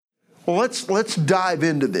Well, let's dive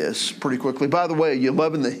into this pretty quickly. By the way, you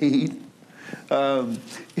loving the heat? I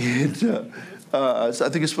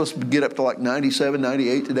think it's supposed to get up to like 97,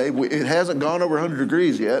 98 today. It hasn't gone over 100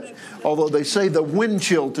 degrees yet, although they say the wind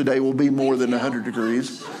chill today will be more than 100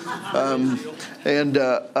 degrees.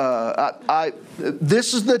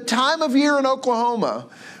 This is the time of year in Oklahoma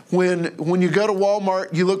when you go to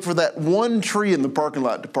Walmart, you look for that one tree in the parking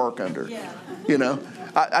lot to park under. Yeah. You know,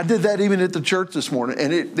 I did that even at the church this morning,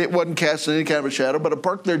 and it wasn't casting any kind of a shadow, but I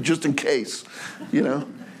parked there just in case, you know.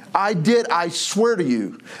 I swear to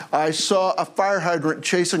you, I saw a fire hydrant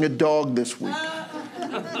chasing a dog this week.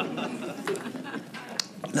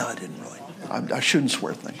 No, I didn't really. I shouldn't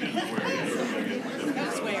swear things.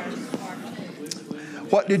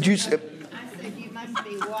 What did you say? I said you must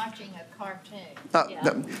be watching a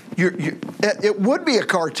cartoon. It would be a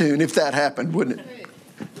cartoon if that happened, wouldn't it?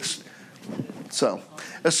 So,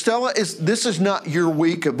 Estella, this is not your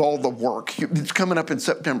week of all the work. It's coming up in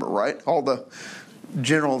September, right? All the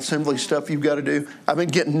General Assembly stuff you've got to do. I've been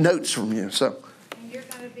getting notes from you, so. And you're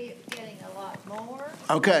going to be getting a lot more.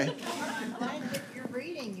 Okay. You're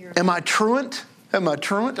reading. Am I truant? Am I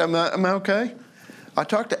okay? I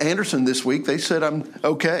talked to Anderson this week. They said I'm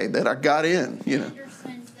okay, that I got in, you know.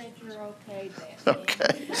 Anderson said you're okay then.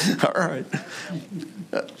 Okay. All right.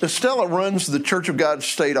 Estella runs the Church of God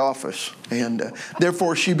state office, and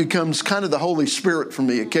therefore she becomes kind of the Holy Spirit for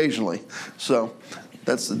me occasionally. So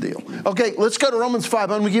that's the deal. Okay, let's go to Romans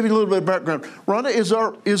 5. I'm going to give you a little bit of background. Rhonda,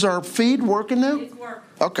 is our feed working now? It's working.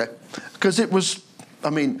 Okay. Because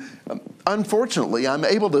unfortunately, I'm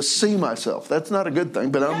able to see myself. That's not a good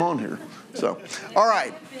thing, but I'm on here. So, all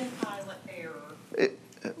right. It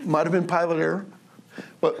might have been pilot error.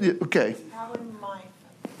 Well, okay.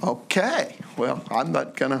 Okay. Well, I'm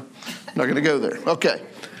not gonna go there. Okay.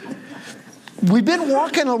 We've been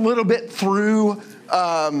walking a little bit through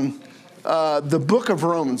the book of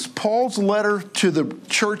Romans, Paul's letter to the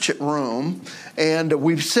church at Rome, and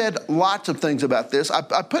we've said lots of things about this.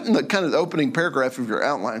 I put in the kind of the opening paragraph of your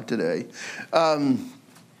outline today.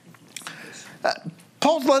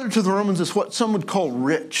 Paul's letter to the Romans is what some would call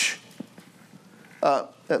rich.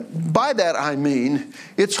 By that I mean,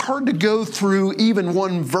 it's hard to go through even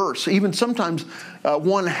one verse, even sometimes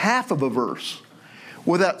one half of a verse,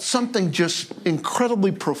 without something just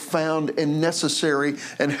incredibly profound and necessary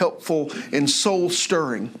and helpful and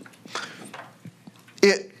soul-stirring.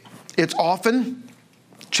 It's often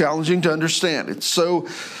challenging to understand. It's so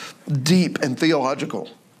deep and theological.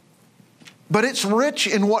 But it's rich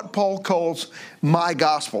in what Paul calls my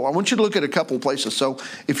gospel. I want you to look at a couple of places. So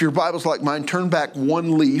if your Bible's like mine, turn back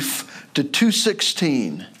one leaf to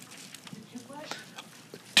 2:16.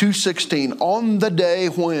 2:16. On the day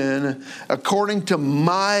when, according to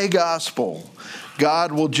my gospel,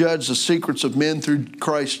 God will judge the secrets of men through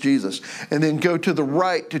Christ Jesus. And then go to the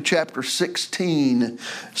right to chapter 16,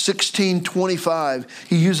 16:25.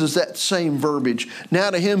 He uses that same verbiage.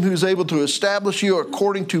 Now to him who's able to establish you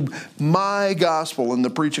according to my gospel and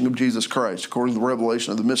the preaching of Jesus Christ, according to the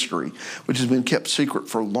revelation of the mystery, which has been kept secret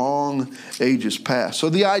for long ages past. So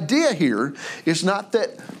the idea here is not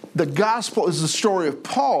that the gospel is the story of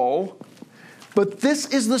Paul, but this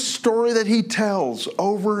is the story that he tells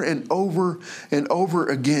over and over and over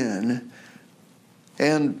again.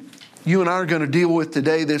 And you and I are going to deal with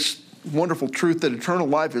today this wonderful truth that eternal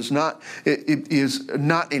life is not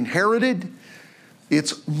inherited.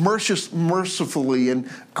 It's mercifully and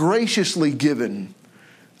graciously given.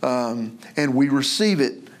 And we receive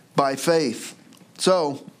it by faith.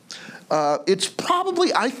 So it's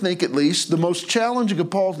probably, I think at least, the most challenging of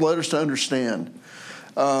Paul's letters to understand.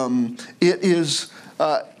 It is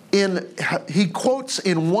he quotes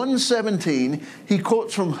in 1:17, he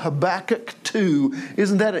quotes from Habakkuk 2.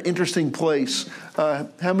 Isn't that an interesting place?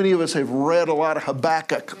 How many of us have read a lot of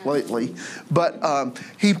Habakkuk lately? But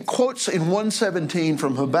he quotes in 1:17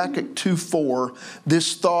 from Habakkuk 2:4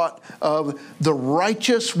 this thought of the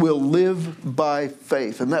righteous will live by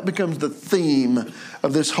faith. And that becomes the theme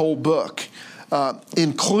of this whole book.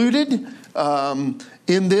 Included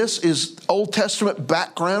in this is Old Testament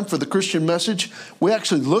background for the Christian message. We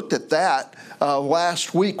actually looked at that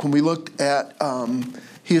last week when we looked at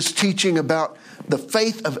his teaching about the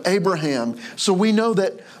faith of Abraham. So we know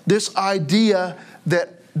that this idea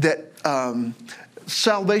that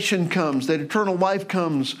salvation comes, that eternal life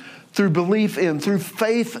comes through belief in, through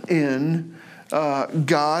faith in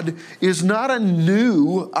God is not a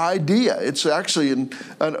new idea. It's actually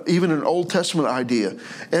even an Old Testament idea.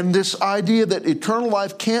 And this idea that eternal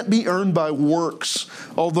life can't be earned by works,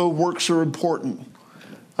 although works are important.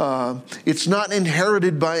 It's not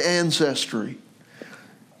inherited by ancestry.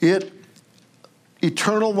 It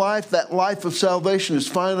eternal life, that life of salvation, is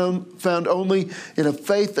found only in a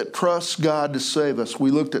faith that trusts God to save us.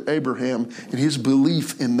 We looked at Abraham and his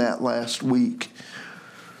belief in that last week.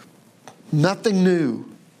 Nothing new.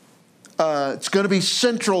 It's going to be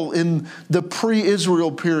central in the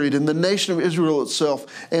pre-Israel period, in the nation of Israel itself,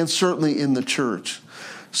 and certainly in the church.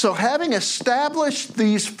 So having established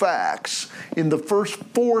these facts in the first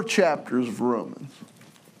 4 chapters of Romans,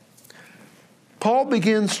 Paul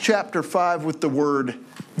begins chapter 5 with the word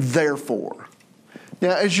therefore.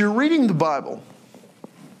 Now, as you're reading the Bible,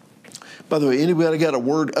 by the way, anybody got a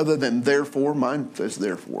word other than therefore? Mine says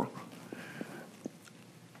therefore.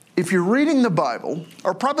 If you're reading the Bible,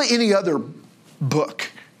 or probably any other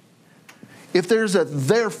book, if there's a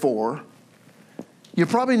therefore, you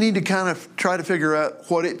probably need to kind of try to figure out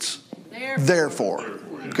what it's there for.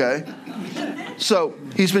 Okay? So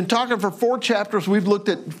he's been talking for 4 chapters. We've looked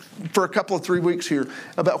at, for a couple of 3 weeks here,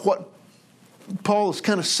 about what Paul is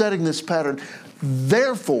kind of setting this pattern.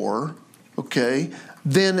 Therefore, okay,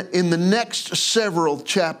 then in the next several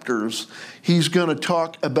chapters, he's going to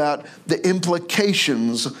talk about the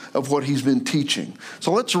implications of what he's been teaching.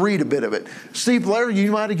 So let's read a bit of it. Steve Blair,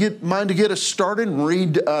 you mind to get us started and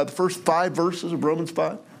read the first 5 verses of Romans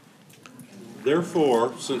 5?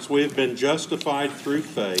 Therefore, since we have been justified through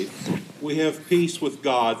faith, we have peace with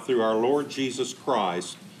God through our Lord Jesus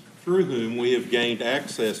Christ, through whom we have gained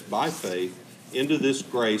access by faith into this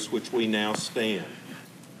grace which we now stand.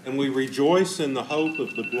 And we rejoice in the hope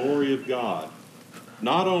of the glory of God.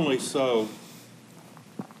 Not only so,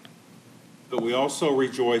 but we also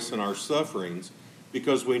rejoice in our sufferings,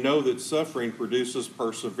 because we know that suffering produces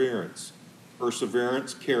perseverance.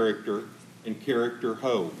 Perseverance, character, and character,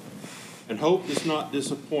 hope. And hope does not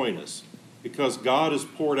disappoint us, because God has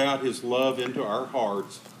poured out his love into our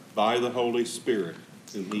hearts by the Holy Spirit,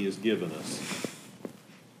 whom he has given us.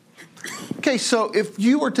 Okay, so if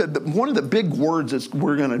you were to, one of the big words that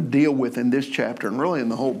we're going to deal with in this chapter, and really in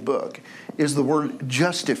the whole book, is the word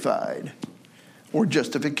justified, or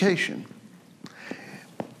justification.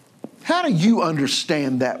 How do you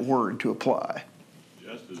understand that word to apply?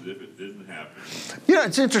 Just as if it didn't happen. You know,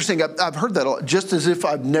 it's interesting. I've heard that a lot. Just as if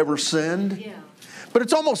I've never sinned. Yeah. But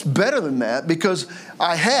it's almost better than that, because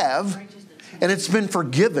I have, and it's been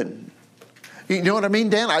forgiven. You know what I mean,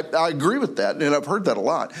 Dan? I agree with that, and I've heard that a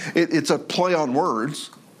lot. It's a play on words,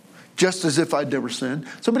 just as if I'd never sinned.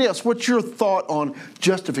 Somebody else, what's your thought on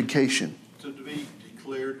justification? So to be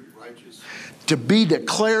declared righteous. To be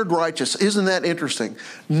declared righteous. Isn't that interesting?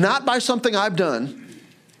 Not by something I've done,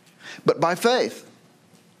 but by faith.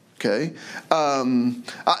 Okay?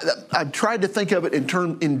 I've tried to think of it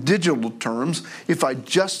in digital terms. If I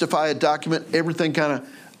justify a document, everything kind of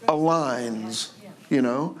aligns, you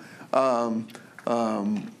know?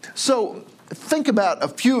 So think about a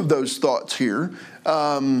few of those thoughts here.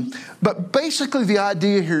 But basically the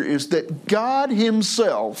idea here is that God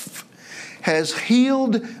himself has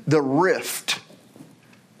healed the rift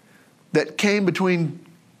that came between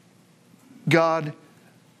God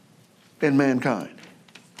and mankind.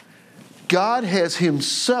 God has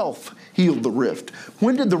himself healed the rift.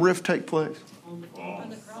 When did the rift take place? On the cross.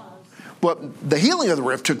 Well, the healing of the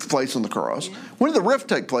rift took place on the cross. When did the rift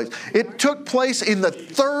take place? It took place in the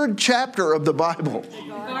 3rd chapter of the Bible.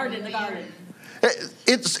 The garden.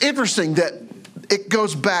 It's interesting that it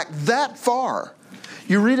goes back that far.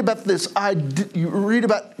 You read about this. You read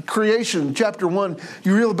about creation, chapter 1.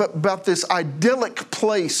 You read about this idyllic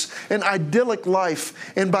place, an idyllic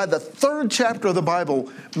life, and by the 3rd chapter of the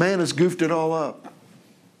Bible, man has goofed it all up.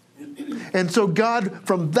 And so God,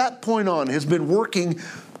 from that point on, has been working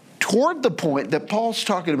toward the point that Paul's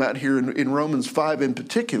talking about here in Romans 5 in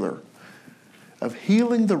particular, of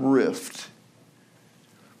healing the rift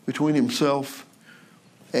between himself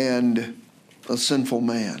and a sinful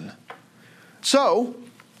man. So,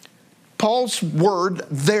 Paul's word,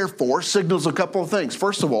 therefore, signals a couple of things.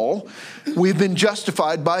 First of all, we've been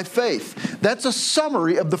justified by faith. That's a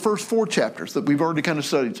summary of the first 4 chapters that we've already kind of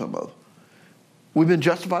studied some of. We've been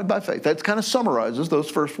justified by faith. That kind of summarizes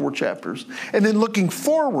those first 4 chapters. And then looking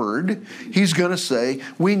forward, he's going to say,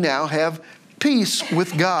 we now have peace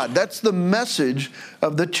with God. That's the message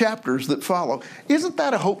of the chapters that follow. Isn't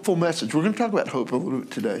that a hopeful message? We're going to talk about hope a little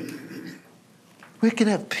bit today. We can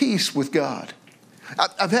have peace with God.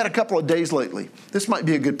 I've had a couple of days lately. This might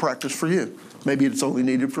be a good practice for you. Maybe it's only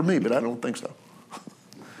needed for me, but I don't think so.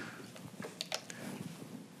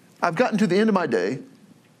 I've gotten to the end of my day.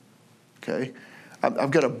 Okay.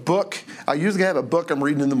 I've got a book. I usually have a book I'm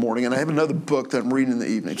reading in the morning, and I have another book that I'm reading in the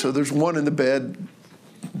evening. So there's one in the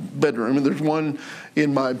bedroom, and there's one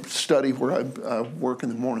in my study where I work in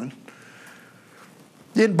the morning.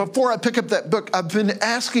 Then before I pick up that book, I've been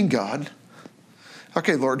asking God,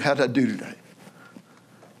 okay, Lord, how did I do today?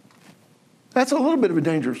 That's a little bit of a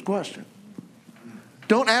dangerous question.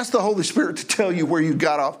 Don't ask the Holy Spirit to tell you where you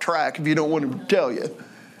got off track if you don't want him to tell you.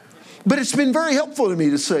 But it's been very helpful to me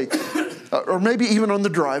to say, or maybe even on the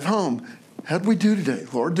drive home, how did we do today,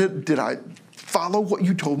 Lord? Did I follow what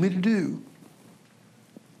you told me to do?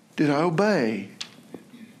 Did I obey?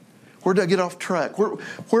 Where did I get off track?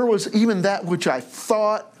 Where was even that which I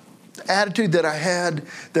thought, attitude that I had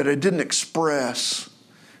that I didn't express?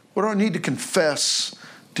 What do I need to confess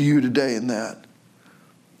to you today in that?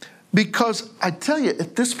 Because I tell you,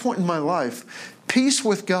 at this point in my life, peace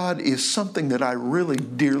with God is something that I really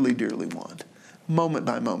dearly, dearly want. Moment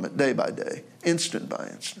by moment, day by day, instant by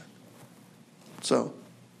instant. So,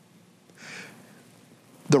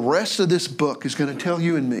 the rest of this book is going to tell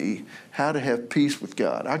you and me how to have peace with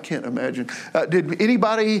God. I can't imagine. Did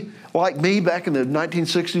anybody like me back in the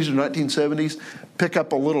 1960s or 1970s pick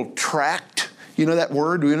up a little tract? You know that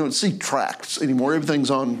word? We don't see tracts anymore. Everything's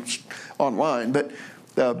online. But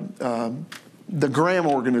the Graham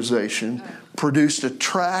organization produced a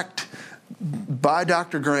tract by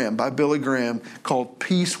Dr. Graham, by Billy Graham, called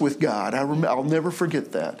Peace with God. I'll never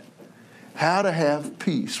forget that. How to have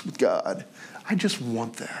peace with God. I just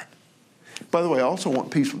want that. By the way, I also want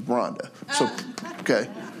peace with Rhonda. So, okay.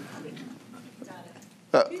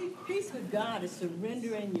 Peace with God is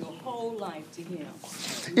surrendering your whole life to him.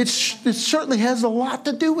 It certainly has a lot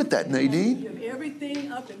to do with that, Nadine. Give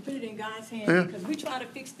everything up and put it in God's hands, Yeah. because we try to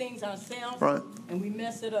fix things ourselves, Right. and we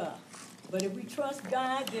mess it up. But if we trust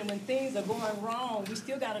God, then when things are going wrong, we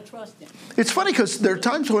still got to trust him. It's funny because there are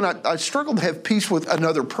times when I struggle to have peace with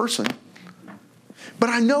another person. But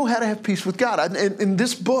I know how to have peace with God. And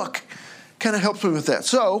this book kind of helps me with that.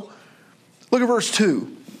 So, look at verse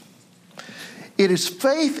 2. It is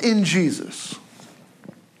faith in Jesus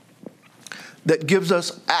that gives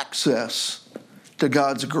us access to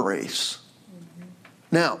God's grace.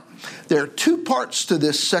 Now, there are two parts to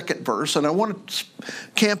this second verse, and I want to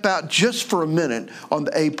camp out just for a minute on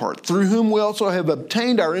the A part. Through whom we also have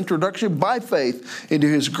obtained our introduction by faith into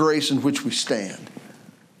his grace in which we stand.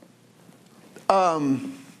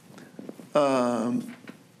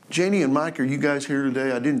 Janie and Mike, are you guys here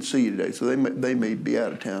today? I didn't see you today, so they may be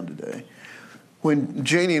out of town today. When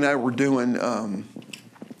Janie and I were doing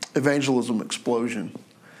Evangelism Explosion,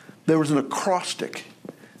 there was an acrostic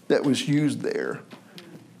that was used there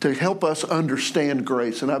to help us understand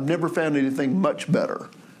grace, and I've never found anything much better.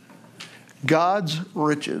 God's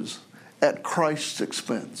riches at Christ's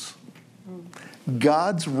expense.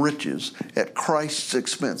 God's riches at Christ's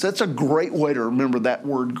expense. That's a great way to remember that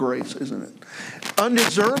word grace, isn't it?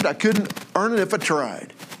 Undeserved, I couldn't earn it if I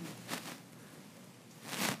tried.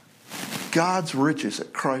 God's riches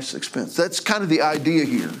at Christ's expense. That's kind of the idea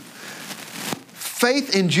here.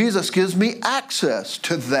 Faith in Jesus gives me access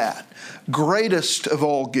to that greatest of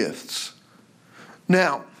all gifts.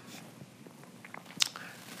 Now,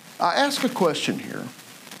 I ask a question here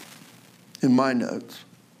in my notes.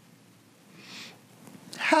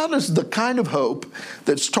 How does the kind of hope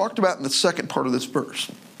that's talked about in the second part of this verse,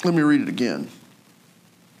 let me read it again.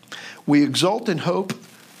 We exult in hope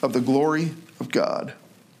of the glory of God.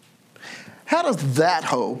 How does that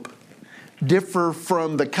hope differ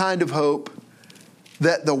from the kind of hope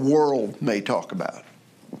that the world may talk about?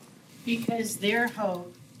 Because their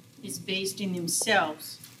hope is based in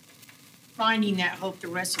themselves, finding that hope the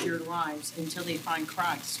rest of their lives until they find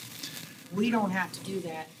Christ. We don't have to do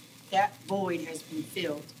that. That void has been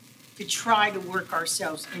filled to try to work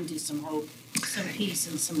ourselves into some hope, some peace,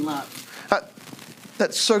 and some love.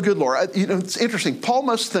 That's so good, Laura. It's interesting. Paul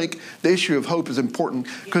must think the issue of hope is important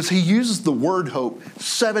because he uses the word hope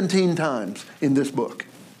 17 times in this book.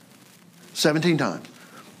 17 times.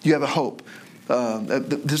 You have a hope.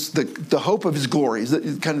 The hope of his glory is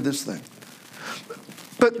kind of this thing.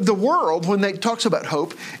 But the world, when it talks about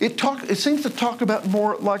hope, it seems to talk about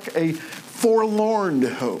more like a forlorn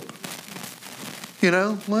hope. You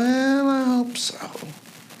know, well, I hope so.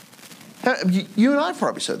 You and I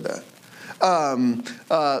probably said that.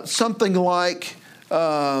 Something like,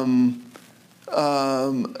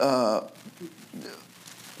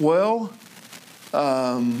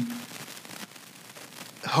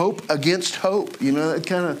 hope against hope. You know,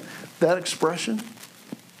 that expression.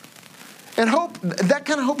 And hope, that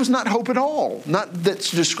kind of hope is not hope at all. Not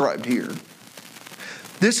that's described here.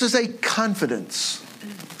 This is a confidence.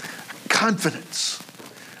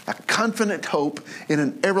 A confident hope in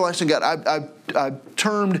an everlasting God. I've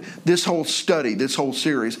termed this whole study, this whole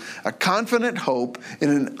series, a confident hope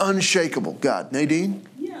in an unshakable God. Nadine?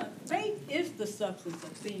 Yeah, faith is the substance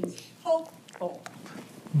of things hoped for.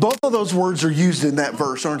 Both of those words are used in that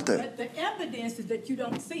verse, aren't they? But the evidence is that you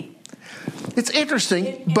don't see it. It's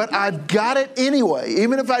interesting, but I've got it anyway.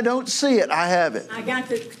 Even if I don't see it, I have it. I got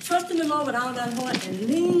to trust in the Lord with all thy heart and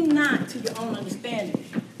lean not to your own understanding.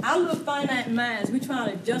 Our little finite minds, we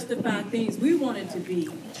try to justify things we want it to be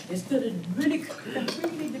instead of really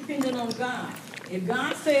completely depending on God. If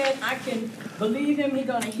God said I can believe him, he's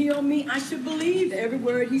going to heal me, I should believe every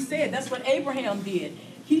word he said. That's what Abraham did.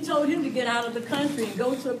 He told him to get out of the country and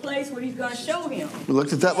go to a place where he's going to show him. We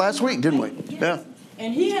looked at that last week, didn't we? Yes. Yeah.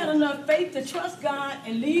 And he had enough faith to trust God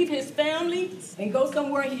and leave his family and go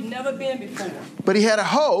somewhere he'd never been before. But he had a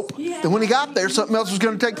hope that when he got there, something else was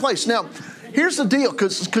going to take place. Now, here's the deal,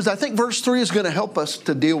 because I think verse 3 is going to help us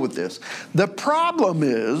to deal with this. The problem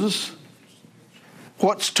is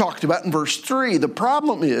what's talked about in verse 3. The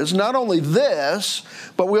problem is not only this,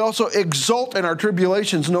 but we also exult in our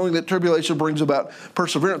tribulations, knowing that tribulation brings about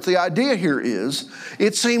perseverance. The idea here is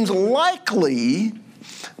it seems likely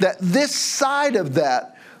that this side of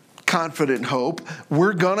that confident hope,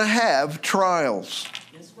 we're going to have trials.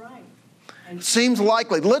 That's right. Seems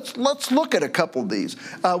likely. Let's look at a couple of these.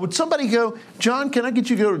 Would somebody go, John, can I get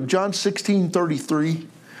you to go to John 16:33?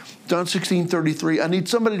 John 16:33. I need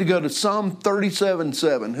somebody to go to Psalm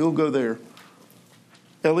 37:7. Who'll go there?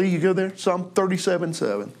 Ellie, you go there? Psalm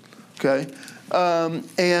 37:7. Okay. I'm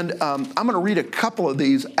going to read a couple of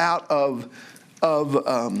these out of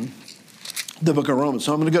the book of Romans.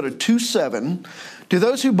 So I'm going to go to 2:7. To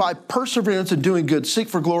those who by perseverance in doing good seek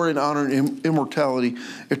for glory and honor and immortality,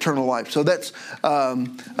 eternal life. So that's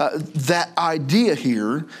that idea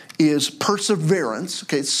here is perseverance.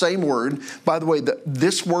 Okay, same word. By the way,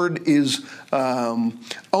 this word is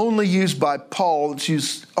only used by Paul. It's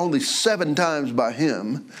used only 7 times by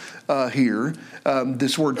him here.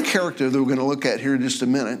 This word character that we're going to look at here in just a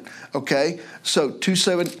minute. Okay, so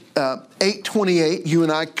 8:28, you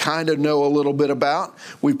and I kind of know a little bit about.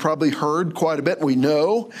 We've probably heard quite a bit. We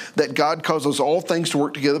know that God causes all things to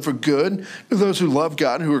work together for good to those who love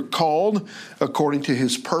God, who are called according to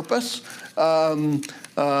his purpose. There's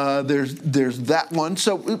that one.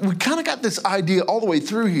 So we kind of got this idea all the way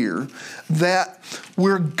through here that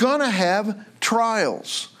we're going to have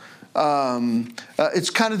trials.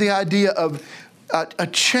 It's kind of the idea of a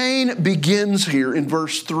chain begins here in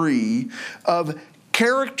verse 3 of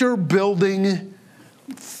character building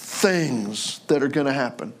things that are going to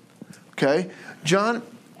happen. Okay? John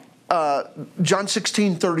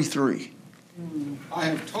 16:33. I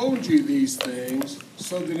have told you these things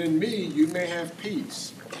so that in me you may have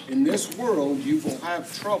peace. In this world you will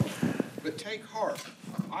have trouble, but take heart.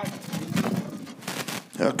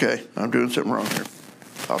 Okay, I'm doing something wrong here.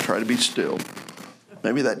 I'll try to be still.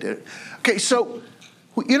 Maybe that did it. Okay, so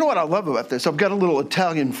you know what I love about this? I've got a little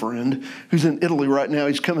Italian friend who's in Italy right now.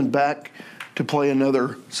 He's coming back to play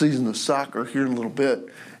another season of soccer here in a little bit.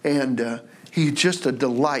 And he's just a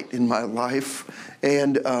delight in my life.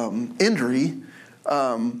 And Indri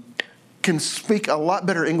can speak a lot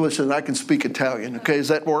better English than I can speak Italian. Okay, does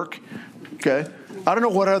that work? Okay. I don't know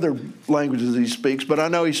what other languages he speaks, but I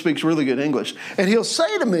know he speaks really good English. And he'll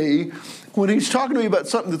say to me, when he's talking to me about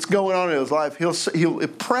something that's going on in his life, he'll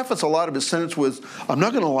preface a lot of his sentence with, I'm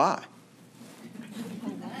not going to lie.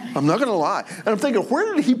 I'm not going to lie. And I'm thinking,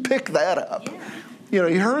 where did he pick that up? You know,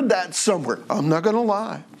 he heard that somewhere. I'm not going to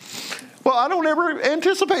lie. Well, I don't ever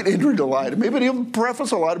anticipate Andrew to lie to me, but he'll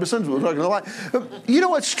preface a lot of his sentences with, I'm not going to lie. You know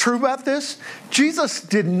what's true about this? Jesus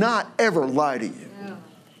did not ever lie to you.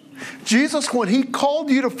 Jesus, when he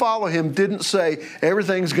called you to follow him, didn't say,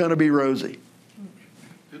 everything's going to be rosy.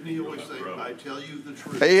 Didn't he always say, I tell you the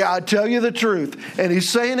truth? Yeah, I tell you the truth. And he's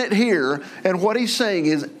saying it here. And what he's saying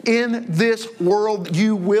is, in this world,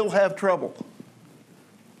 you will have trouble.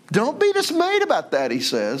 Don't be dismayed about that, he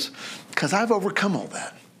says, because I've overcome all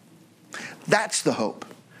that. That's the hope.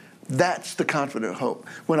 That's the confident hope.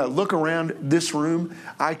 When I look around this room,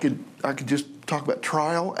 I could just talk about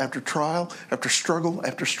trial after struggle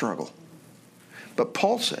after struggle. But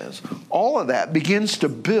Paul says all of that begins to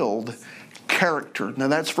build character. Now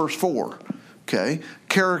that's verse 4. Okay,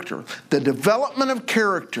 character. The development of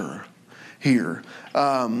character here.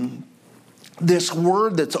 This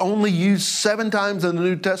word that's only used 7 times in the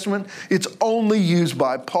New Testament, it's only used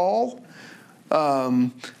by Paul.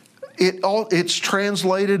 It's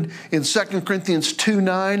translated in 2 Corinthians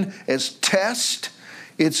 2:9 as test.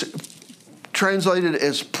 It's translated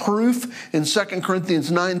as proof in 2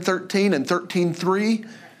 Corinthians 9:13 and 13:3.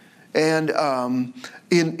 And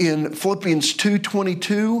in Philippians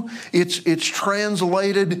 2:22, it's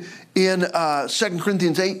translated in 2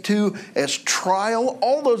 Corinthians 8:2 as trial.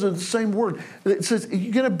 All those are the same word. It says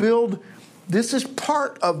you're going to build. This is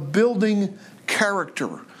part of building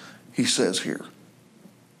character, he says here.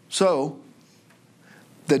 So,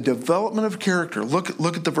 the development of character. Look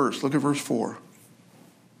at the verse. Look at verse 4.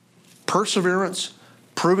 Perseverance,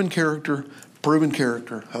 proven character,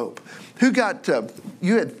 hope. Who got,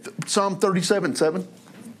 you had Psalm 37:7?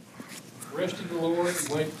 Rest in the Lord and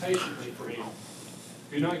wait patiently for him.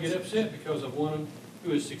 Do not get upset because of one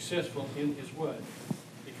who is successful in his way,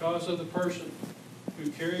 because of the person who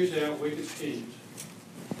carries out wicked schemes.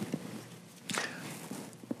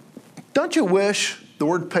 Don't you wish the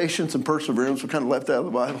word patience and perseverance were kind of left out of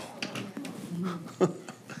the Bible?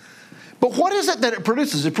 But what is it that it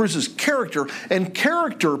produces? It produces character. And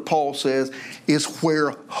character, Paul says, is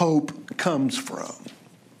where hope comes from.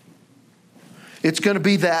 It's going to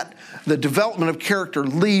be that the development of character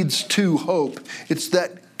leads to hope. It's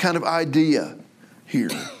that kind of idea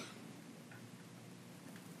here.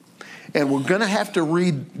 And we're going to have to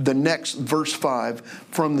read the next verse 5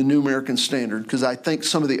 from the New American Standard, because I think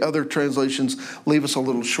some of the other translations leave us a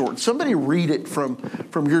little short. Somebody read it from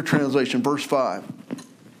your translation, verse 5.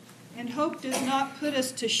 And hope does not put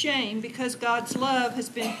us to shame, because God's love has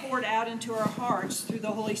been poured out into our hearts through the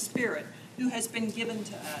Holy Spirit, who has been given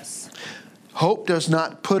to us. Hope does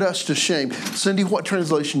not put us to shame. Cindy, what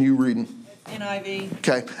translation are you reading? NIV.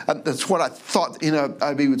 Okay, that's what I thought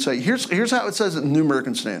NIV would say. Here's how it says in the New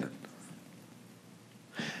American Standard.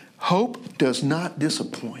 Hope does not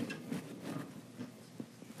disappoint.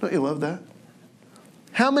 Don't you love that?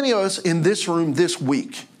 How many of us in this room this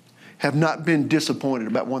week have not been disappointed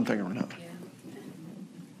about one thing or another?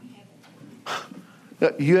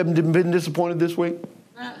 You haven't been disappointed this week?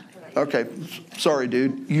 Okay, sorry,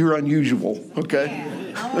 dude. You're unusual. Okay.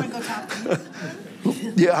 Yeah, I want to go talk to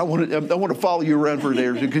you. Yeah, I want to follow you around for a day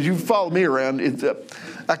or two, because you follow me around.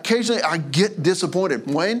 Occasionally, I get disappointed.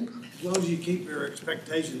 Wayne? As long as you keep your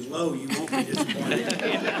expectations low, you won't be disappointed.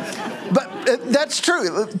 But that's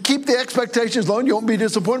true. Keep the expectations low and you won't be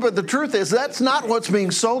disappointed. But the truth is, that's not what's being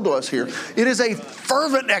sold to us here. It is a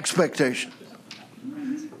fervent expectation.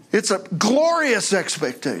 It's a glorious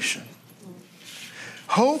expectation.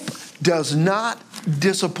 Hope does not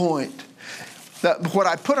disappoint. What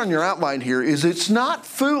I put on your outline here is it's not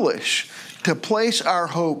foolish to place our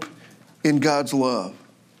hope in God's love.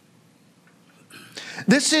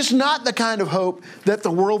 This is not the kind of hope that the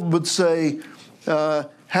world would say,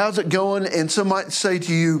 how's it going? And some might say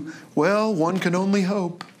to you, well, one can only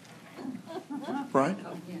hope. Right?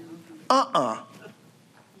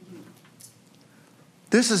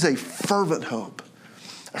 This is a fervent hope,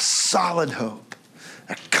 a solid hope,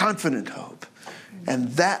 a confident hope. And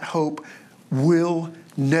that hope will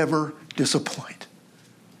never disappoint.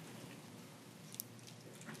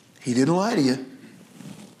 He didn't lie to you.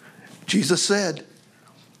 Jesus said,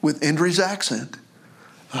 with Indri's accent,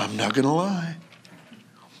 I'm not going to lie.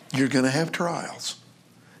 You're going to have trials.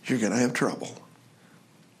 You're going to have trouble.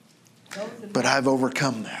 But I've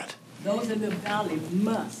overcome that. Those that live godly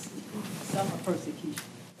must suffer persecution.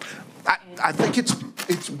 I think it's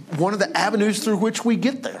one of the avenues through which we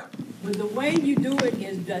get there. But the way you do it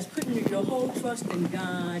is just putting your whole trust in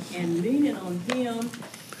God and leaning on Him.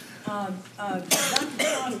 Dr.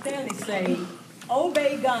 John Stanley say,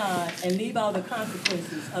 obey God and leave all the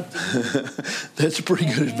consequences up to you. That's pretty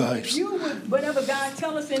good advice. Whatever God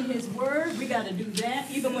tells us in His Word, we got to do that,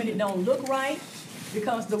 even when it don't look right,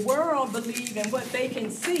 because the world believes in what they can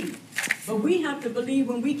see. But we have to believe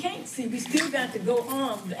when we can't see. We still got to go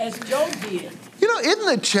on, as Job did. You know, isn't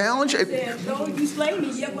the challenge? He said, though you slay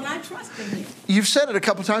me, yet will I trust in Him. You've said it a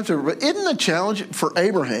couple times, but isn't the challenge for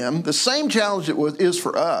Abraham the same challenge it is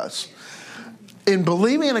for us in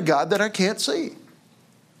believing in a God that I can't see?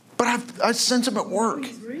 But I sense Him at work.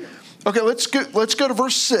 Okay, let's go to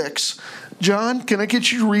verse 6. John, can I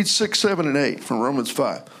get you to read 6, 7, and 8 from Romans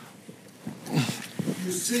 5?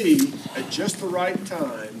 You see, at just the right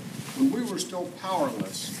time, when we were still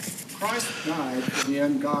powerless, Christ died for the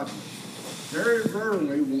ungodly. Very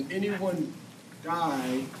rarely will anyone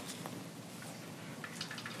die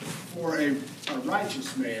for a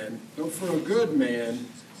righteous man, though for a good man,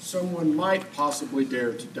 someone might possibly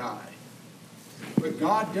dare to die. But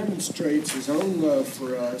God demonstrates His own love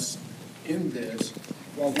for us in this: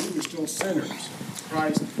 while we were still sinners,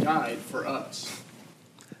 Christ died for us.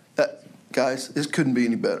 Guys, this couldn't be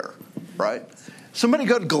any better, right? Somebody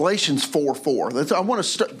go to Galatians 4:4. I want to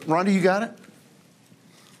start. Rhonda, you got it?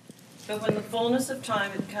 But when the fullness of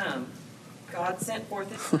time had come, God sent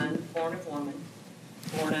forth His Son, born of woman,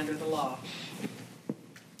 born under the law.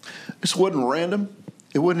 This wasn't random.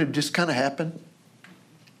 It wouldn't have just kind of happened.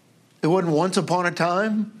 It wasn't once upon a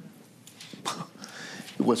time.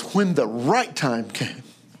 It was when the right time came.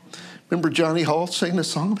 Remember Johnny Hall singing a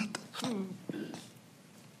song about that?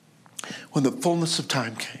 when the fullness of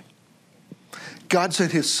time came, God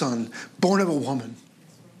sent his Son, born of a woman,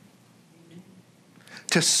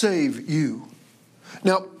 to save you.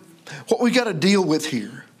 Now, what we got to deal with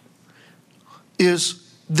here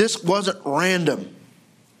is this wasn't random.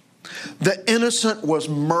 The innocent was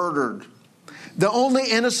murdered. The only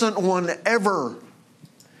innocent one ever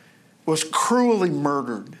was cruelly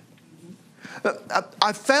murdered.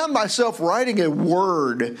 I found myself writing a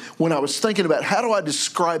word when I was thinking about how do I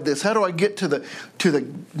describe this? How do I get to the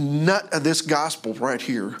nut of this gospel right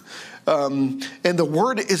here? And the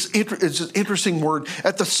word is an interesting word.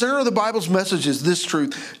 At the center of the Bible's message is this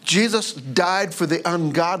truth: Jesus died for the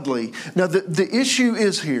ungodly. Now the issue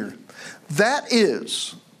is here. That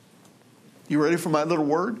is, you ready for my little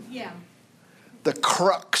word? Yeah. The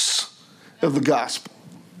crux of the gospel.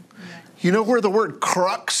 You know where the word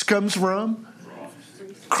crux comes from?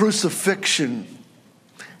 Crucifixion.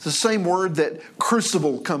 It's the same word that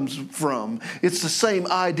crucible comes from. It's the same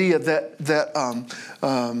idea that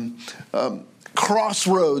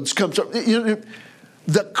crossroads comes from.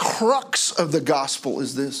 The crux of the gospel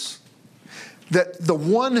is this: that the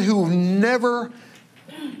one who never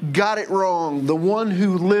got it wrong, the one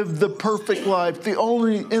who lived the perfect life, the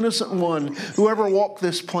only innocent one who ever walked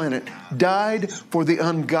this planet, died for the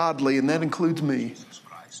ungodly, and that includes me.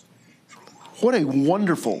 What a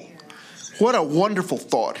wonderful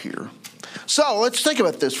thought here. So let's think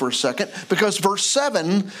about this for a second, because verse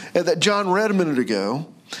 7 that John read a minute ago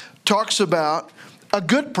talks about a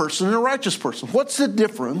good person and a righteous person. What's the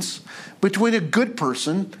difference between a good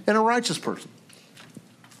person and a righteous person?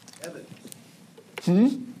 Heaven.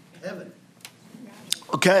 Heaven.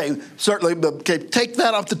 Okay, certainly. Okay, take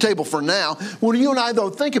that off the table for now. When you and I,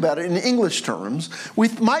 though, think about it in English terms, we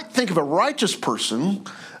might think of a righteous person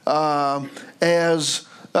as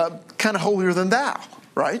kind of holier than thou,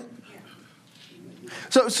 right?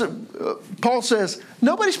 So Paul says,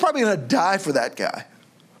 nobody's probably going to die for that guy.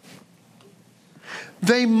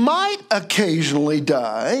 They might occasionally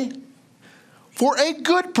die for a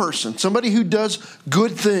good person, somebody who does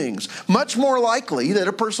good things. Much more likely that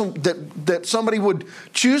a person that somebody would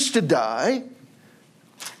choose to die,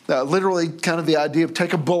 literally kind of the idea of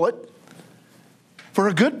take a bullet for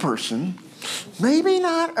a good person, maybe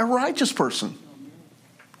not a righteous person.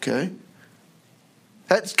 Okay?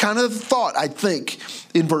 That's kind of the thought, I think,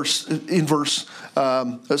 in verse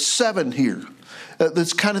 7 here.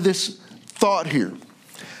 That's kind of this thought here.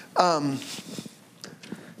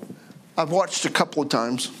 I've watched a couple of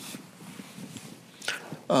times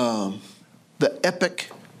the epic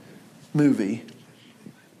movie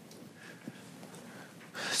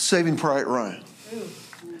Saving Private Ryan. Ooh.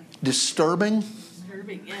 Disturbing,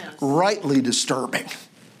 Yes. rightly disturbing.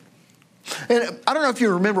 And I don't know if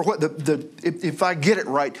you remember what if I get it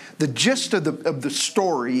right, the gist of the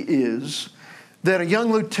story is that a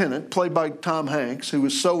young lieutenant, played by Tom Hanks, who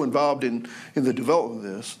was so involved in the development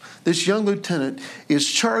of this young lieutenant is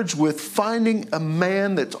charged with finding a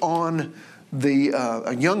man that's on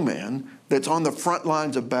a young man that's on the front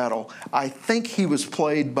lines of battle. I think he was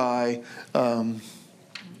played by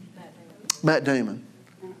Matt Damon.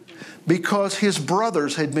 Because his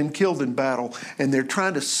brothers had been killed in battle, and they're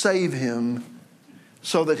trying to save him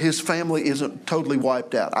so that his family isn't totally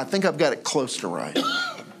wiped out. I think I've got it close to right.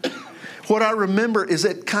 What I remember is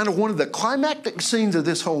that kind of one of the climactic scenes of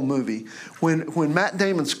this whole movie, when Matt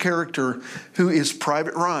Damon's character, who is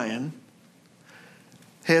Private Ryan,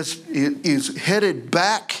 is headed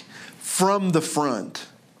back from the front,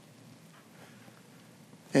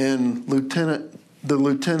 and the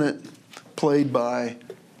lieutenant played by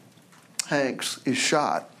Hanks is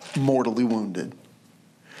shot, mortally wounded.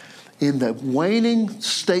 In the waning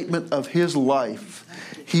statement of his life,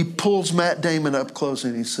 he pulls Matt Damon up close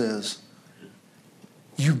and he says,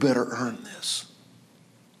 "You better earn this."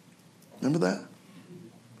 Remember that?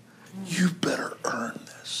 You better earn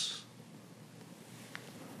this.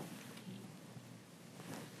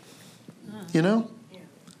 You know?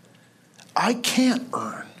 I can't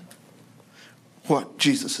earn what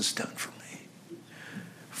Jesus has done for me.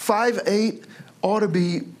 5:8 ought to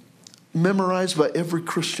be memorized by every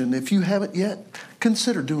Christian. If you haven't yet,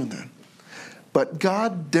 consider doing that. But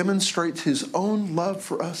God demonstrates his own love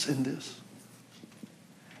for us in this.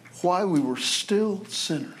 While we were still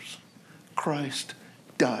sinners, Christ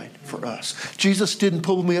died for us. Jesus didn't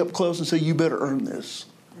pull me up close and say, "You better earn this."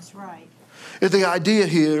 That's right. The idea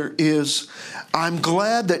here is, I'm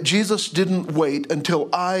glad that Jesus didn't wait until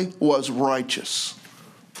I was righteous.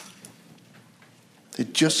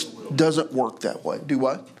 It just doesn't work that way. Do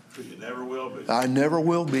what? You never will be. I never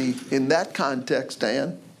will be in that context,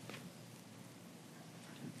 Dan.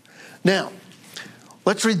 Now,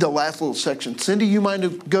 Let's read the last little section. Cindy, you mind to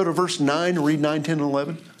go to verse 9 and read 9, 10, and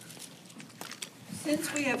 11?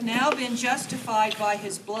 Since we have now been justified by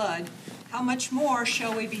his blood, how much more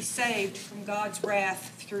shall we be saved from God's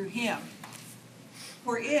wrath through him?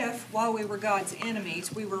 For if, while we were God's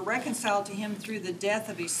enemies, we were reconciled to him through the death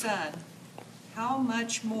of his Son, how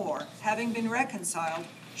much more, having been reconciled,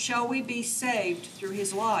 shall we be saved through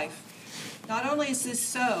his life? Not only is this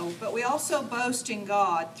so, but we also boast in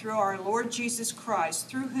God through our Lord Jesus Christ,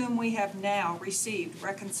 through whom we have now received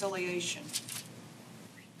reconciliation.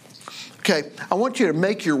 Okay, I want you to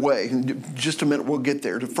make your way, in just a minute we'll get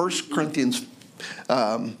there, to 1 Corinthians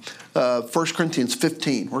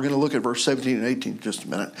 15. We're going to look at verse 17 and 18 in just a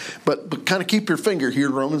minute. But kind of keep your finger here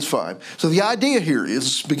in Romans 5. So the idea here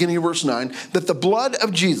is, beginning of verse 9, that the blood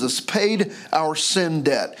of Jesus paid our sin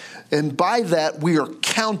debt. And by that we are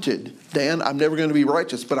counted. Dan, I'm never going to be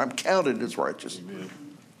righteous, but I'm counted as righteous. Amen.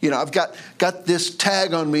 You know, I've got this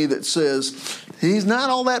tag on me that says, he's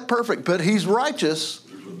not all that perfect, but he's righteous.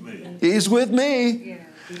 He's with me.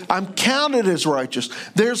 I'm counted as righteous.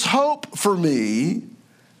 There's hope for me.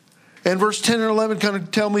 And verse 10 and 11 kind of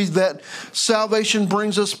tell me that salvation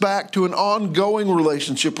brings us back to an ongoing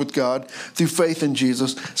relationship with God through faith in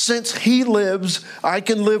Jesus. Since he lives, I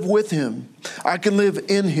can live with him. I can live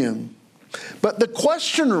in him. But the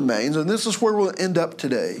question remains, and this is where we'll end up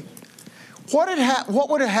today. What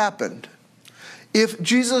would have happened if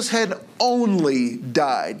Jesus had only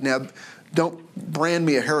died? Now, don't brand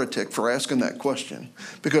me a heretic for asking that question,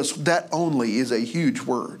 because that only is a huge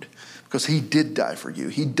word. Because he did die for you.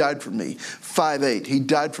 He died for me. 5:8. He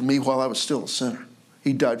died for me while I was still a sinner.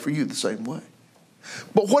 He died for you the same way.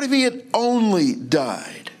 But what if he had only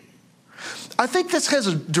died? I think this has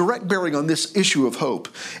a direct bearing on this issue of hope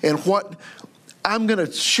and what I'm going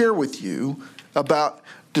to share with you about.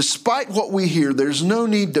 Despite what we hear, there's no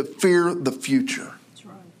need to fear the future. That's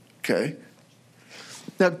right. Okay?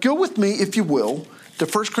 Now go with me, if you will, to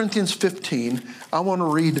 1 Corinthians 15. I want to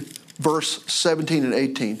read verse 17 and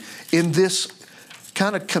 18. In this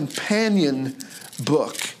kind of companion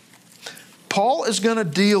book, Paul is going to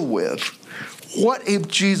deal with what if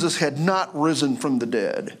Jesus had not risen from the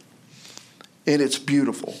dead. And it's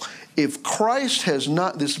beautiful. If Christ has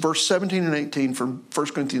not, this is verse 17 and 18 from 1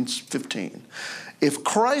 Corinthians 15. If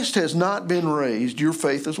Christ has not been raised, your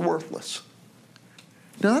faith is worthless.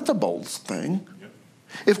 Now that's a bold thing.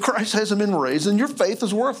 If Christ hasn't been raised, then your faith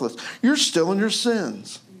is worthless. You're still in your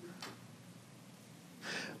sins.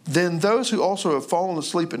 Then those who also have fallen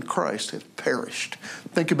asleep in Christ have perished.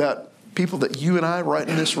 Think about people that you and I right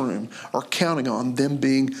in this room are counting on them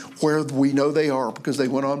being where we know they are because they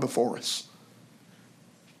went on before us.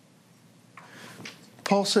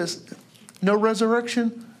 Paul says, no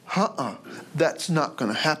resurrection? That's not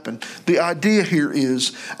going to happen. The idea here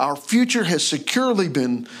is our future has securely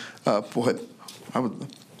been, I was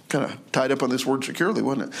kind of tied up on this word securely,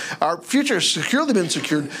 wasn't it? Our future has securely been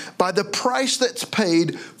secured by the price that's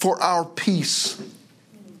paid for our peace.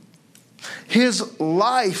 His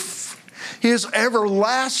life, his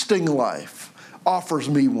everlasting life, offers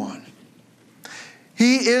me one.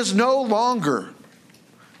 He is no longer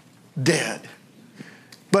dead,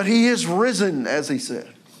 but he is risen, as he said.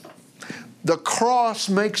 The cross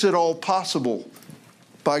makes it all possible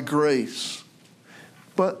by grace.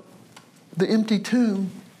 But the empty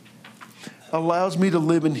tomb allows me to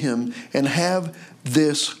live in him and have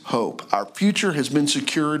this hope. Our future has been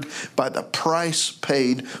secured by the price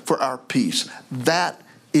paid for our peace. That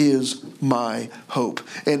is my hope.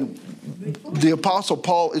 And the Apostle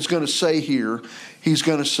Paul is going to say here, he's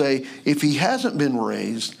going to say, if he hasn't been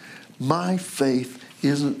raised, my faith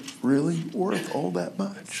isn't really worth all that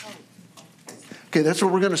much. Okay, that's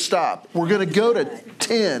where we're going to stop. We're going to go to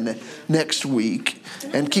 10 next week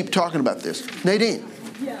and keep talking about this. Nadine.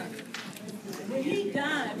 Yeah. When he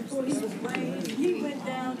died, before he was raised, he went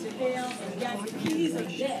down to hell and got the keys of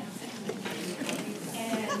death.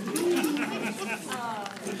 And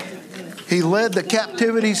he led the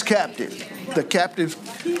captivities captive. The captive,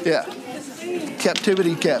 yeah.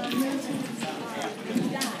 Captivity captive.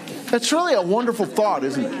 That's really a wonderful thought,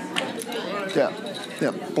 isn't it? Yeah.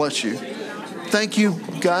 Bless you. Thank you,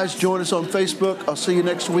 guys. Join us on Facebook. I'll see you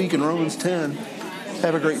next week in Romans 10.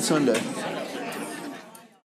 Have a great Sunday.